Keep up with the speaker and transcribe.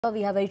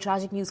We have very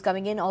tragic news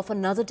coming in of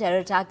another terror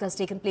attack that's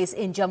taken place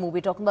in Jammu. We're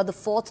talking about the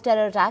fourth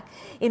terror attack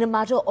in a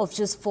matter of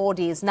just 4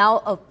 days. Now,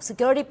 a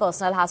security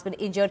personnel has been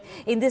injured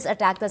in this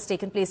attack that's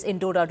taken place in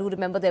Doda. Do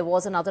remember there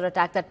was another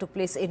attack that took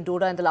place in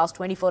Doda in the last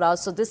 24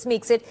 hours. So this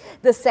makes it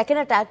the second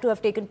attack to have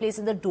taken place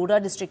in the Doda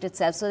district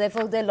itself. So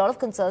therefore, there are a lot of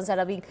concerns that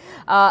are being,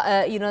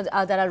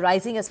 that are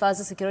rising as far as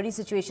the security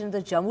situation in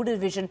the Jammu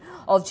division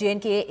of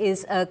J&K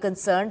is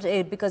concerned,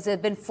 because there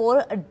have been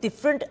 4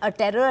 different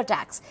terror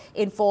attacks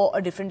in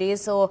 4 different days.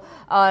 So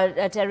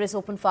terrorists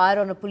opened fire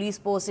on a police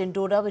post in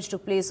Doda, which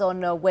took place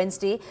on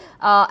Wednesday.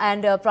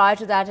 And prior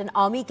to that, an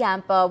army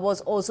camp was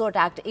also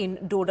attacked in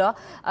Doda.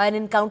 An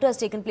encounter has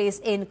taken place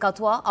in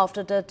Kathua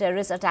after the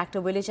terrorists attacked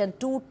a village, and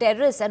 2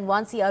 terrorists and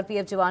 1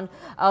 CRPF Jawan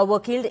were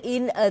killed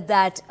in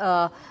that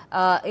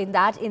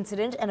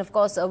incident. And of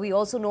course, we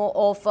also know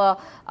of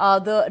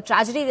the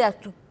tragedy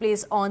that took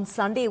place on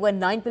Sunday when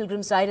 9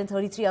 pilgrims died and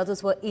 33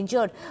 others were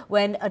injured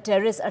when a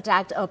terrorist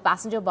attacked a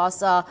passenger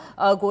bus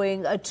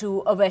going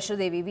to Vaishno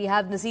Devi. We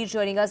have Nazir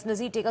joining us.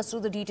 Nazir, take us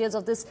through the details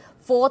of this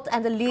 4th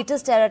and the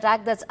latest terror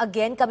attack that's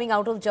again coming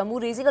out of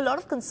Jammu, raising a lot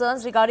of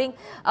concerns regarding,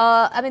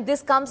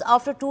 this comes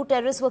after 2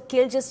 terrorists were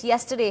killed just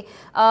yesterday.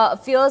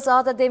 Fears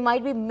are that there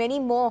might be many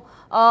more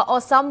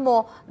or some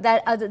more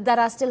that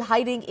are still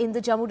hiding in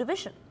the Jammu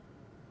division.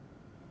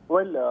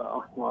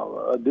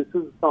 Well, this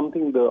is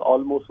something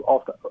almost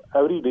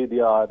every day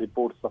there are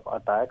reports of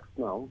attacks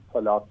now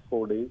for last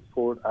 4 days,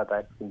 4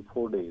 attacks in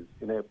 4 days,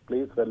 in a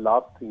place where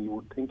last thing you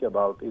would think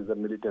about is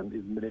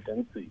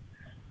militancy.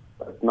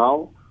 But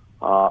now,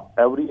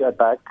 every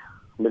attack,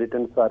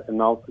 militants are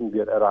announcing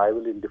their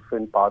arrival in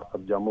different parts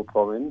of Jammu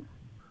province,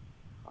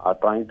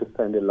 trying to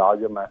send a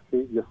larger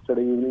message.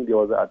 Yesterday evening there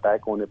was an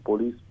attack on a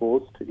police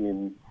post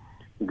in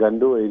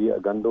Gando area,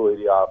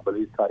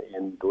 Balisa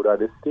in Doda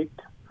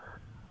district.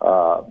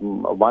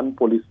 1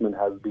 policeman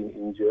has been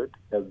injured,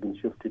 has been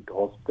shifted to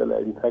hospital.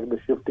 In fact, the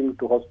shifting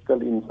to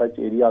hospital in such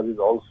areas is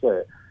also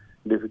a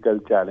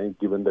difficult challenge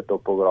given the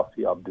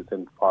topography of this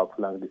and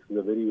far-flung. This is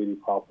a very, very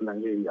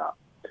far-flung area.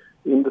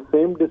 In the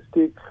same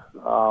district,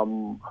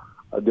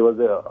 there was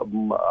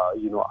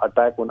a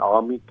attack on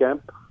army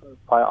camp.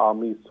 5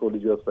 army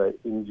soldiers were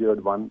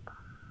injured. 1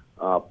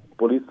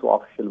 police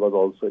official was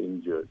also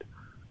injured.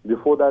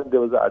 Before that, there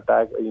was an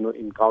attack,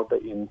 encounter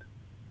in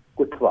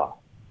Kutwa,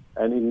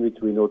 and in which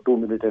we know 2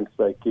 militants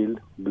were killed,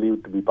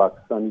 believed to be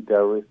Pakistani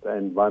terrorists,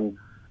 and 1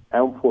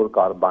 M4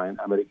 carbine,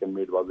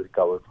 American-made, was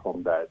recovered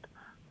from that.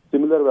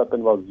 Similar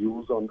weapon was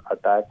used on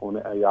attack on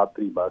a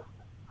Yatri bus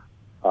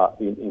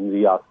in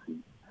Riyasi,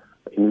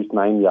 in which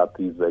 9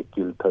 Yatris were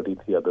killed,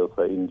 33 others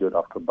were injured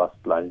after bus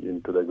plunged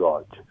into the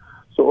gorge.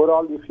 So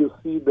overall, if you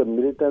see the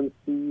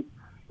militancy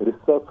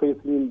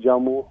resurfacing in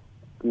Jammu,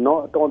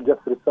 not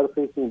just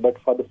resurfacing, but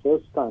for the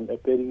first time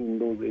appearing in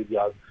those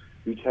areas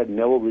which had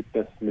never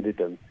witnessed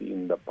militancy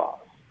in the past.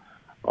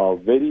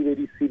 Very,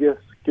 very serious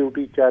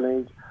security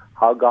challenge.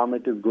 How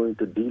government is going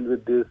to deal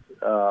with this?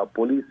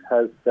 Police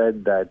has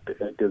said that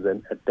it is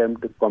an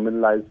attempt to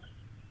communalize,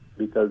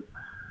 because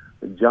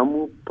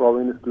Jammu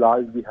province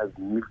largely has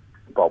mixed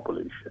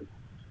population.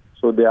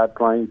 So they are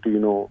trying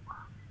to,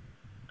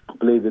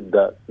 play with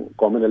the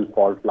communal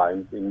fault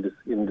lines in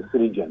this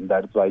region.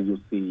 That's why you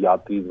see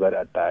Yatris were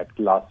attacked.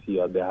 Last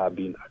year there have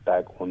been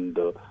attacks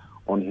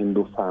on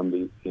Hindu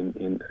families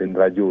in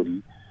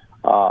Rajouri.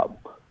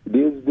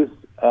 There's this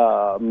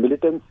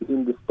militancy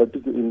in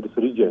this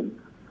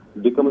region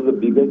becomes a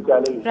bigger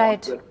challenge,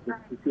 right, not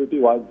just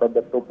security-wise, but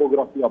the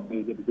topography of the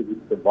area, because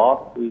it's a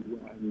vast area,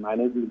 and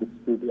managing the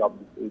security of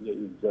this area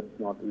is just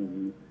not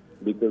easy,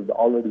 because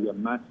already a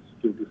mass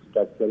security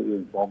structure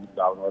is bombed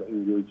down or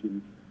engaged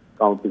in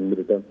counting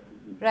militancy.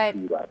 Right.